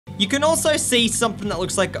You can also see something that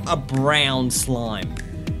looks like a brown slime.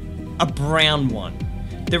 A brown one.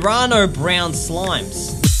 There are no brown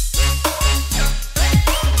slimes.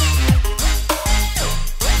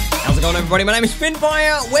 How's it going, everybody? My name is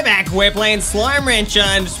Fynnpire. We're back. We're playing Slime Rancher,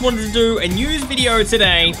 and just wanted to do a news video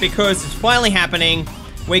today because it's finally happening.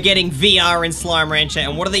 We're getting VR in Slime Rancher,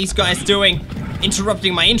 and what are these guys doing?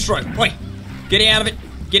 Interrupting my intro. Oi, get out of it.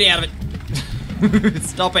 Get out of it.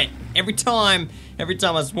 Stop it. Every time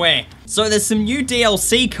I swear. So there's some new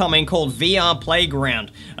DLC coming called VR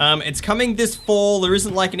Playground. It's coming this fall. There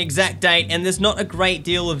isn't like an exact date, and there's not a great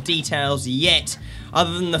deal of details yet,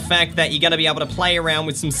 other than the fact that you're gonna be able to play around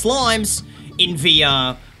with some slimes in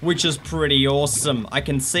VR, which is pretty awesome. I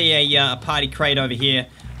can see a party crate over here.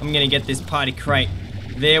 I'm gonna get this party crate.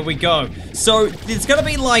 There we go. So it's gonna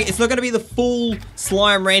be like, it's not gonna be the full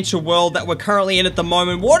Slime Rancher world that we're currently in at the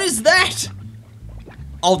moment. What is that?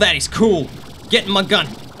 Oh, that is cool. Get in my gun.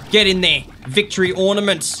 Get in there. Victory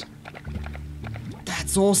ornaments.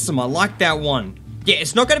 That's awesome. I like that one. Yeah,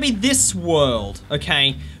 it's not going to be this world,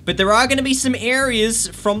 okay? But there are going to be some areas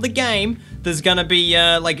from the game. There's going to be,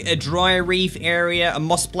 like, a dry reef area, a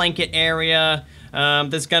moss blanket area.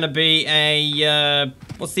 There's going to be a,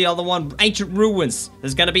 what's the other one? Ancient ruins.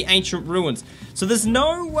 There's going to be ancient ruins. So there's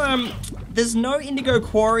no indigo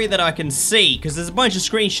quarry that I can see, because there's a bunch of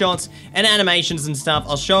screenshots and animations and stuff.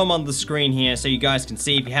 I'll show them on the screen here so you guys can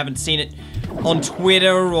see if you haven't seen it on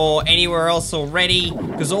Twitter or anywhere else already,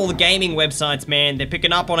 because all the gaming websites, man, they're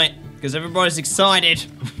picking up on it, because everybody's excited.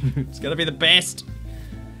 It's gonna be the best.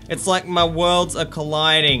 It's like my worlds are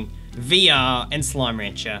colliding. VR and Slime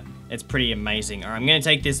Rancher. It's pretty amazing. Alright, I'm gonna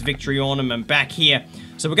take this victory ornament back here.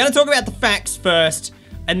 So we're gonna talk about the facts first,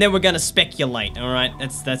 and then we're gonna speculate, alright?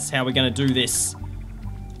 That's how we're gonna do this.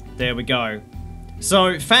 There we go.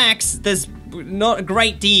 So, facts, there's not a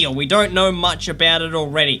great deal. We don't know much about it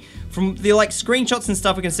already. From the, like, screenshots and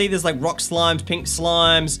stuff, we can see there's, like, rock slimes, pink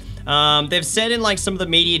slimes. They've said in, like, some of the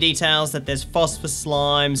media details that there's phosphor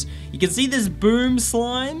slimes. You can see there's boom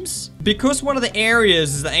slimes. Because one of the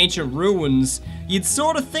areas is the ancient ruins, you'd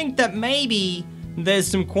sort of think that maybe there's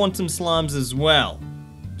some quantum slimes as well.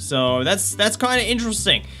 So that's kind of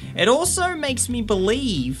interesting. It also makes me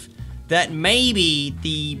believe that maybe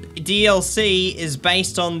the DLC is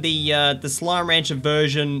based on the Slime Rancher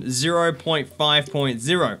version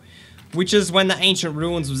 0.5.0, which is when the Ancient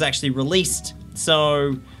Ruins was actually released.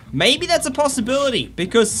 So maybe that's a possibility,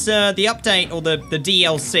 because the update, or the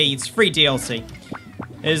DLC, it's free DLC,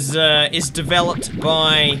 is developed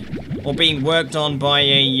by, or being worked on by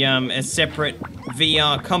a separate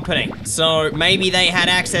VR company. So maybe they had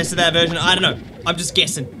access to that version. I don't know. I'm just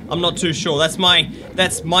guessing. I'm not too sure. That's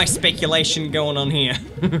my speculation going on here.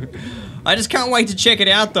 I just can't wait to check it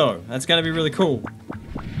out though. That's gonna be really cool.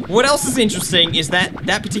 What else is interesting is that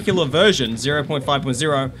that particular version,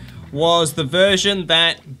 0.5.0, was the version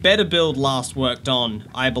that Better Build last worked on,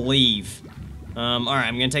 I believe. Alright,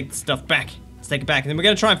 I'm gonna take the stuff back. Take it back, and then we're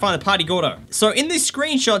gonna try and find the Party Gordo. So in these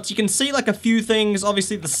screenshots, you can see like a few things.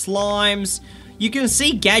 Obviously the slimes. You can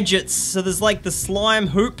see gadgets. So there's like the slime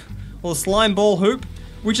hoop, or the slime ball hoop,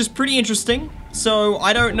 which is pretty interesting. So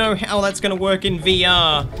I don't know how that's gonna work in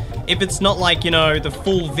VR, if it's not like, you know, the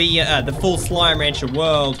full the full Slime Rancher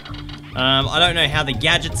world. I don't know how the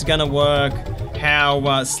gadgets are gonna work,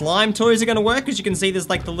 how slime toys are gonna work, because you can see there's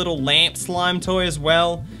like the little lamp slime toy as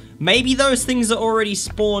well. Maybe those things are already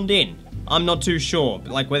spawned in. I'm not too sure,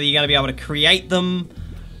 but like whether you're gonna be able to create them,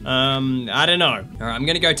 I don't know. All right, I'm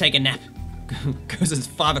gonna go take a nap, because it's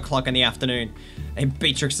 5 o'clock in the afternoon, and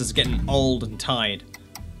Beatrix is getting old and tired.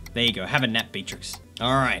 There you go, have a nap, Beatrix.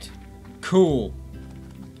 All right, cool.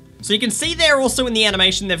 So you can see there also in the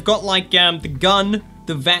animation, they've got like the gun,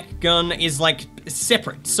 the vac gun is like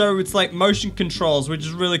separate. So it's like motion controls, which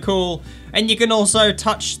is really cool. And you can also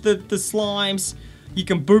touch the slimes. You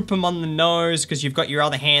can boop them on the nose, because you've got your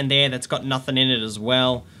other hand there that's got nothing in it as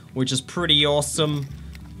well, which is pretty awesome.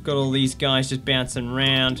 Got all these guys just bouncing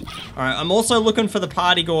around. Alright, I'm also looking for the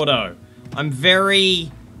Party Gordo. I'm very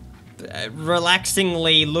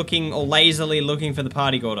relaxingly looking, or lazily looking for the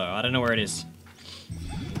Party Gordo. I don't know where it is.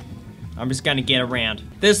 I'm just gonna get around.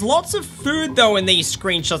 There's lots of food though in these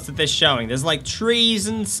screenshots that they're showing. There's like trees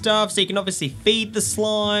and stuff, so you can obviously feed the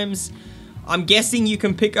slimes. I'm guessing you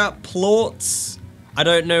can pick up plorts. I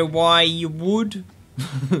don't know why you would,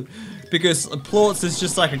 because plorts is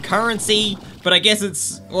just like a currency, but I guess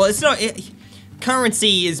it's, well, it's not,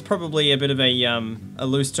 currency is probably a bit of a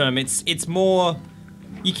loose term. It's more,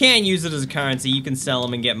 you can use it as a currency, you can sell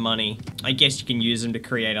them and get money. I guess you can use them to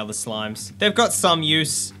create other slimes. They've got some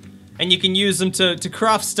use, and you can use them to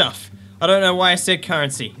craft stuff. I don't know why I said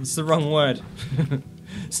currency, it's the wrong word.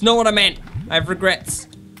 It's not what I meant. I have regrets.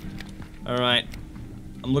 Alright.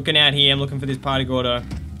 I'm looking out here. I'm looking for this party Gordo.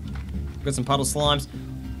 Got some puddle slimes.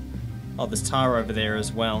 Oh, there's Tara over there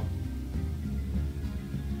as well.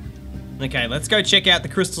 Okay, let's go check out the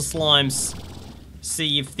crystal slimes.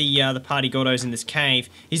 See if the party Gordo's in this cave.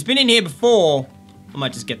 He's been in here before. I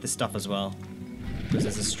might just get this stuff as well. Because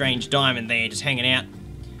there's a strange diamond there just hanging out.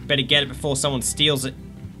 Better get it before someone steals it.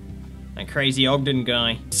 That crazy Ogden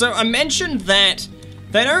guy. So I mentioned that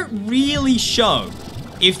they don't really show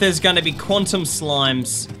if there's going to be quantum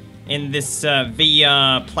slimes in this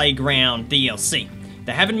VR Playground DLC.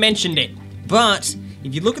 They haven't mentioned it. But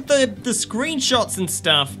if you look at the screenshots and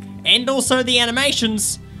stuff, and also the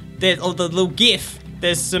animations, or the little GIF,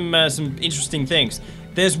 there's some interesting things.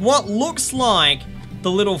 There's what looks like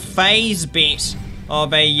the little phase bit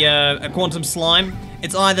of a quantum slime.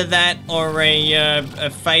 It's either that or a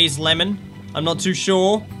phase lemon. I'm not too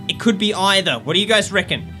sure. It could be either. What do you guys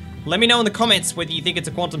reckon? Let me know in the comments whether you think it's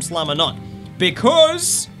a quantum slime or not.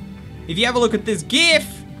 Because if you have a look at this GIF,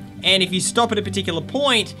 and if you stop at a particular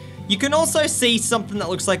point, you can also see something that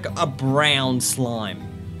looks like a brown slime.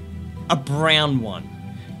 A brown one.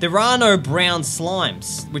 There are no brown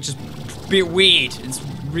slimes, which is a bit weird. It's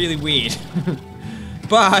really weird.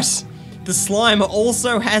 But the slime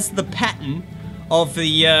also has the pattern of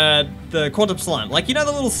the quantum slime. Like, you know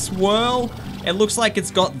the little swirl? It looks like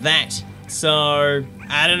it's got that. So,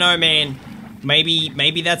 I don't know, man.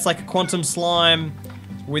 Maybe that's like a quantum slime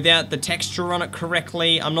without the texture on it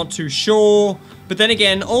correctly. I'm not too sure. But then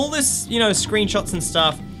again, all this, you know, screenshots and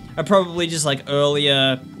stuff are probably just like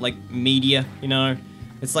earlier, like, media, you know?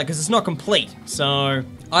 It's like, because it's not complete. So,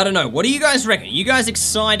 I don't know. What do you guys reckon? You guys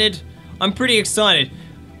excited? I'm pretty excited.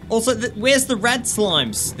 Also, where's the rad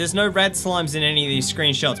slimes? There's no rad slimes in any of these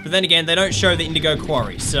screenshots. But then again, they don't show the indigo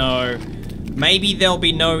quarry. So, maybe there'll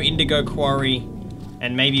be no indigo quarry.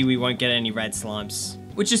 And maybe we won't get any rad slimes.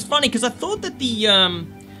 Which is funny, because I thought that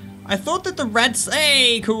the rad...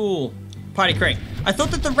 Hey, cool. Party crate. I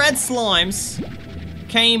thought that the rad slimes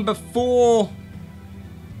came before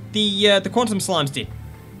the quantum slimes did.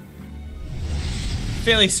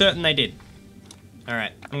 Fairly certain they did.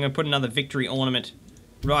 Alright, I'm gonna put another victory ornament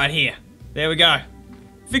right here. There we go.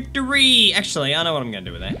 Victory! Actually, I know what I'm gonna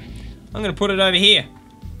do with that. I'm gonna put it over here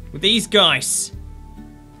with these guys.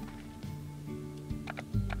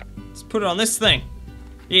 Let's put it on this thing.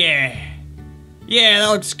 Yeah. Yeah, that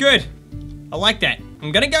looks good. I like that.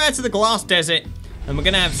 I'm gonna go out to the glass desert and we're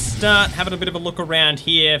gonna start having a bit of a look around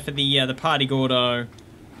here for the party Gordo.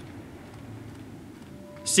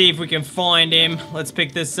 See if we can find him. Let's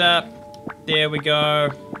pick this up. There we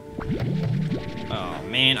go. Oh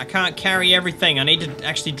man, I can't carry everything. I need to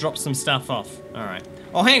actually drop some stuff off. Alright.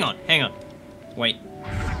 Oh, hang on, hang on. Wait.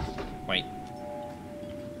 Wait.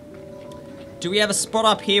 Do we have a spot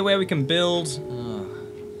up here where we can build?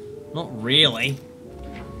 Not really.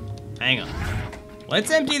 Hang on.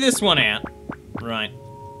 Let's empty this one out. Right.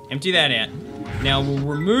 Empty that out. Now we'll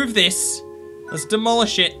remove this. Let's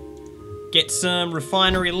demolish it. Get some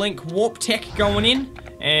refinery link warp tech going in.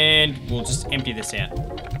 And we'll just empty this out.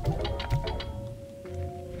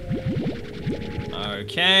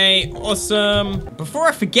 Okay, awesome. Before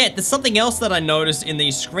I forget, there's something else that I noticed in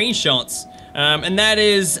these screenshots. And that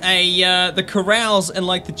is the corrals and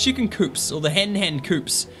like the chicken coops or the hen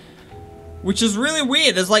coops. Which is really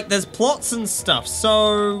weird. There's plots and stuff.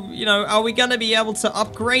 So, you know, are we gonna be able to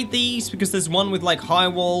upgrade these? Because there's one with like high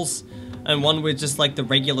walls and one with just like the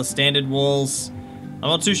regular standard walls. I'm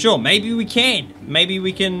not too sure. Maybe we can. Maybe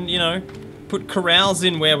we can, you know, put corrals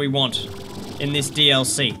in where we want in this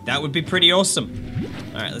DLC. That would be pretty awesome.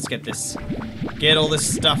 Alright, let's get this. Get all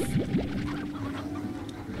this stuff.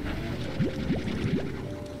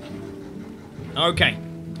 Okay.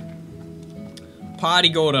 Party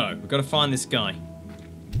Gordo. We've got to find this guy.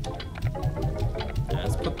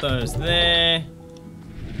 Let's put those there.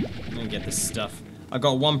 I'm gonna get this stuff. I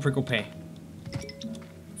got one prickle pear.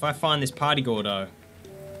 If I find this Party Gordo,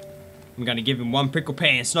 I'm gonna give him one prickle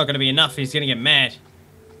pear. It's not gonna be enough. He's gonna get mad.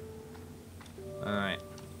 Alright.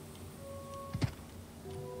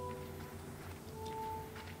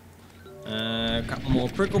 A couple more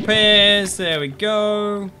prickle pears. There we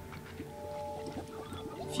go.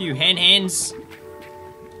 A few hands.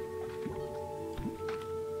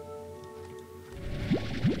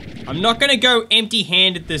 I'm not gonna go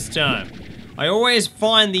empty-handed this time. I always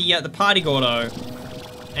find the Party Gordo,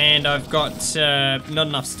 and I've got not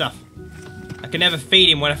enough stuff. I can never feed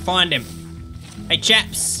him when I find him. Hey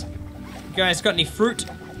chaps, you guys got any fruit?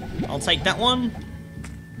 I'll take that one.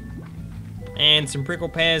 And some prickle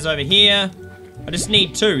pears over here. I just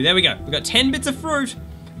need 2. There we go. We've got 10 bits of fruit.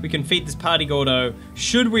 we can feed this party Gordo,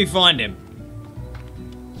 should we find him.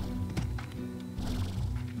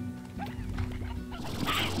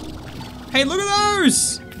 Hey, look at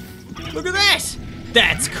those! Look at that!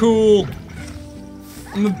 That's cool.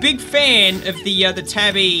 I'm a big fan of the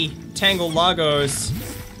Tabby Tangle Lagos.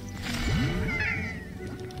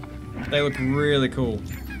 They look really cool.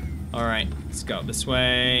 Alright, let's go up this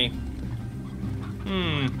way.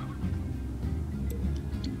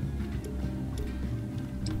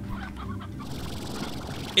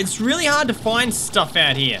 It's really hard to find stuff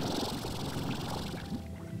out here.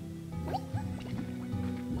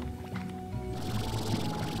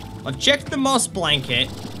 I've checked the moss blanket.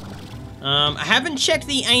 I haven't checked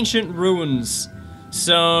the ancient ruins.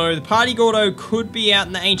 So the party Gordo could be out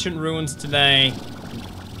in the ancient ruins today.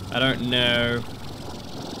 I don't know.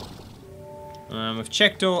 I've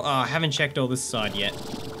checked all... Oh, I haven't checked all this side yet.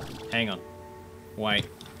 Hang on. Wait.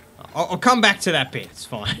 I'll come back to that bit. It's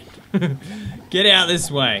fine. Get out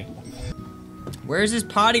this way. Where is this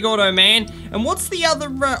party Gordo, man? And what's the other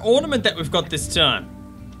ornament that we've got this time?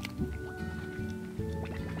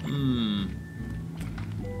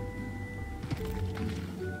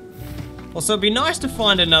 Also, it'd be nice to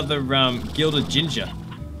find another gilded ginger.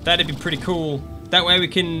 That'd be pretty cool. That way we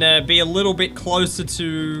can be a little bit closer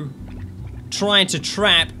to trying to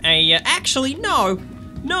trap a... actually, no.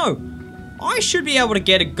 I should be able to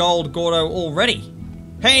get a gold Gordo already.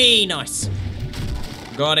 Hey, nice.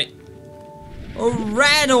 Got it. A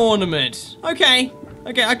rat ornament. Okay,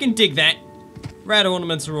 I can dig that. Rat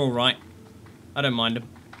ornaments are alright. I don't mind them.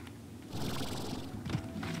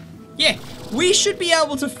 Yeah, we should be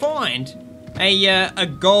able to find a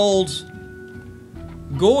gold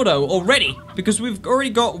Gordo already, because we've already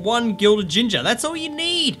got one gilded ginger. That's all you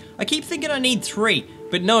need. I keep thinking I need 3,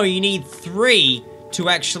 but no, you need 3 to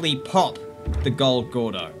actually pop the gold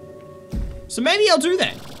Gordo. So maybe I'll do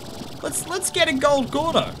that. Let's get a gold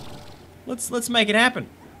Gordo. Let's make it happen.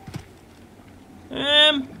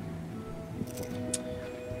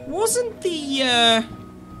 Wasn't the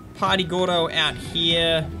party Gordo out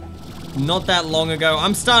here not that long ago?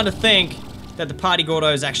 I'm starting to think that the party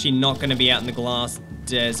Gordo is actually not going to be out in the glass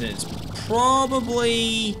desert. It's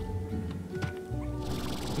probably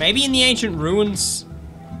maybe in the ancient ruins.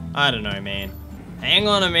 I don't know, man. Hang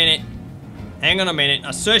on a minute.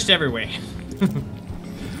 I searched everywhere.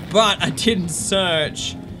 But I didn't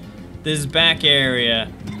search this back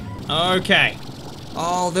area. Okay.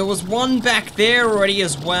 Oh, there was one back there already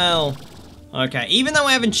as well. Okay, even though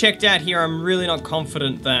I haven't checked out here, I'm really not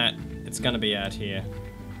confident that it's gonna be out here.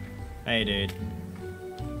 Hey, dude.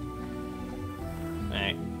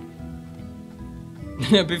 Hey.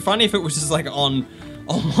 It'd be funny if it was just like on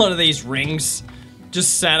one of these rings.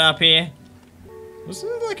 Just sat up here. Was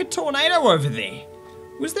there like a tornado over there?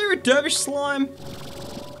 Was there a dervish slime?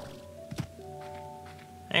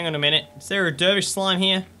 Hang on a minute. Is there a dervish slime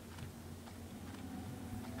here?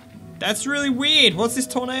 That's really weird. What's this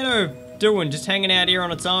tornado doing? Just hanging out here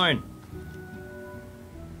on its own.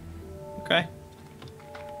 Okay.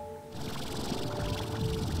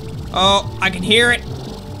 Oh, I can hear it.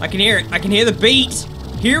 I can hear the beat.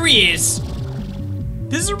 Here he is.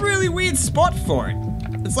 This is a really weird spot for it.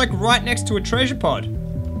 It's like right next to a treasure pod.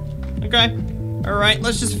 Okay. Alright,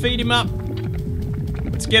 let's just feed him up.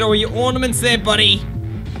 Let's get all your ornaments there, buddy.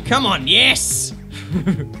 Come on, yes!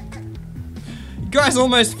 You guys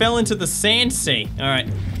almost fell into the sand sea. Alright.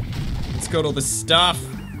 Let's got all this stuff.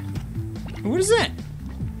 What is that?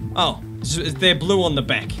 Oh, they're blue on the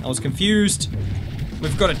back. I was confused.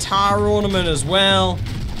 We've got a tar ornament as well.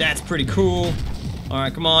 That's pretty cool.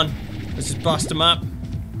 Alright, come on. Let's just bust them up.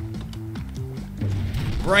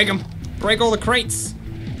 Break them. Break all the crates.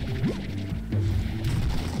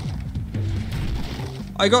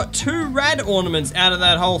 I got 2 rad ornaments out of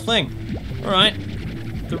that whole thing. Alright.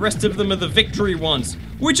 The rest of them are the victory ones.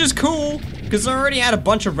 Which is cool, because I already had a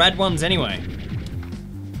bunch of rad ones anyway.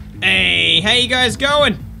 Hey, how you guys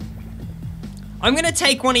going? I'm gonna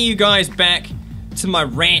take one of you guys back to my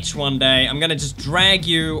ranch one day. I'm gonna just drag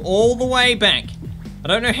you all the way back. I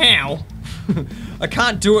don't know how. I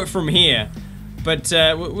can't do it from here. But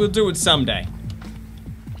we'll do it someday.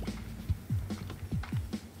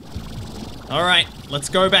 Alright, let's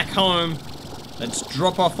go back home. Let's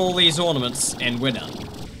drop off all these ornaments and we're done.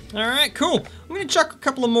 Alright, cool. I'm gonna chuck a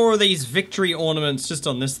couple of more of these victory ornaments just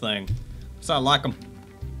on this thing. So I like them.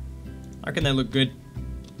 I reckon they look good.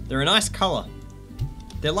 They're a nice color.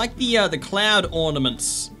 They're like the cloud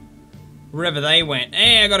ornaments. Wherever they went.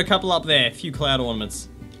 Hey, I got a couple up there. A few cloud ornaments.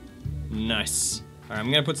 Nice. Alright,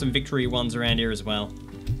 I'm gonna put some victory ones around here as well.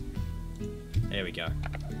 There we go.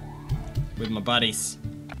 With my buddies.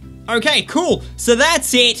 Okay, cool. So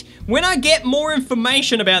that's it. When I get more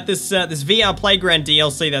information about this this VR Playground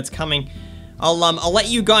DLC that's coming, I'll let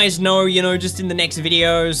you guys know, you know, just in the next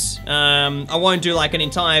videos. I won't do like an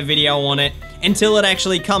entire video on it until it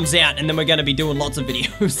actually comes out, and then we're gonna be doing lots of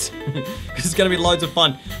videos. Because it's gonna be loads of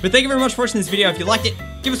fun. But thank you very much for watching this video. If you liked it,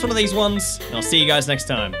 give us one of these ones, and I'll see you guys next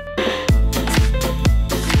time.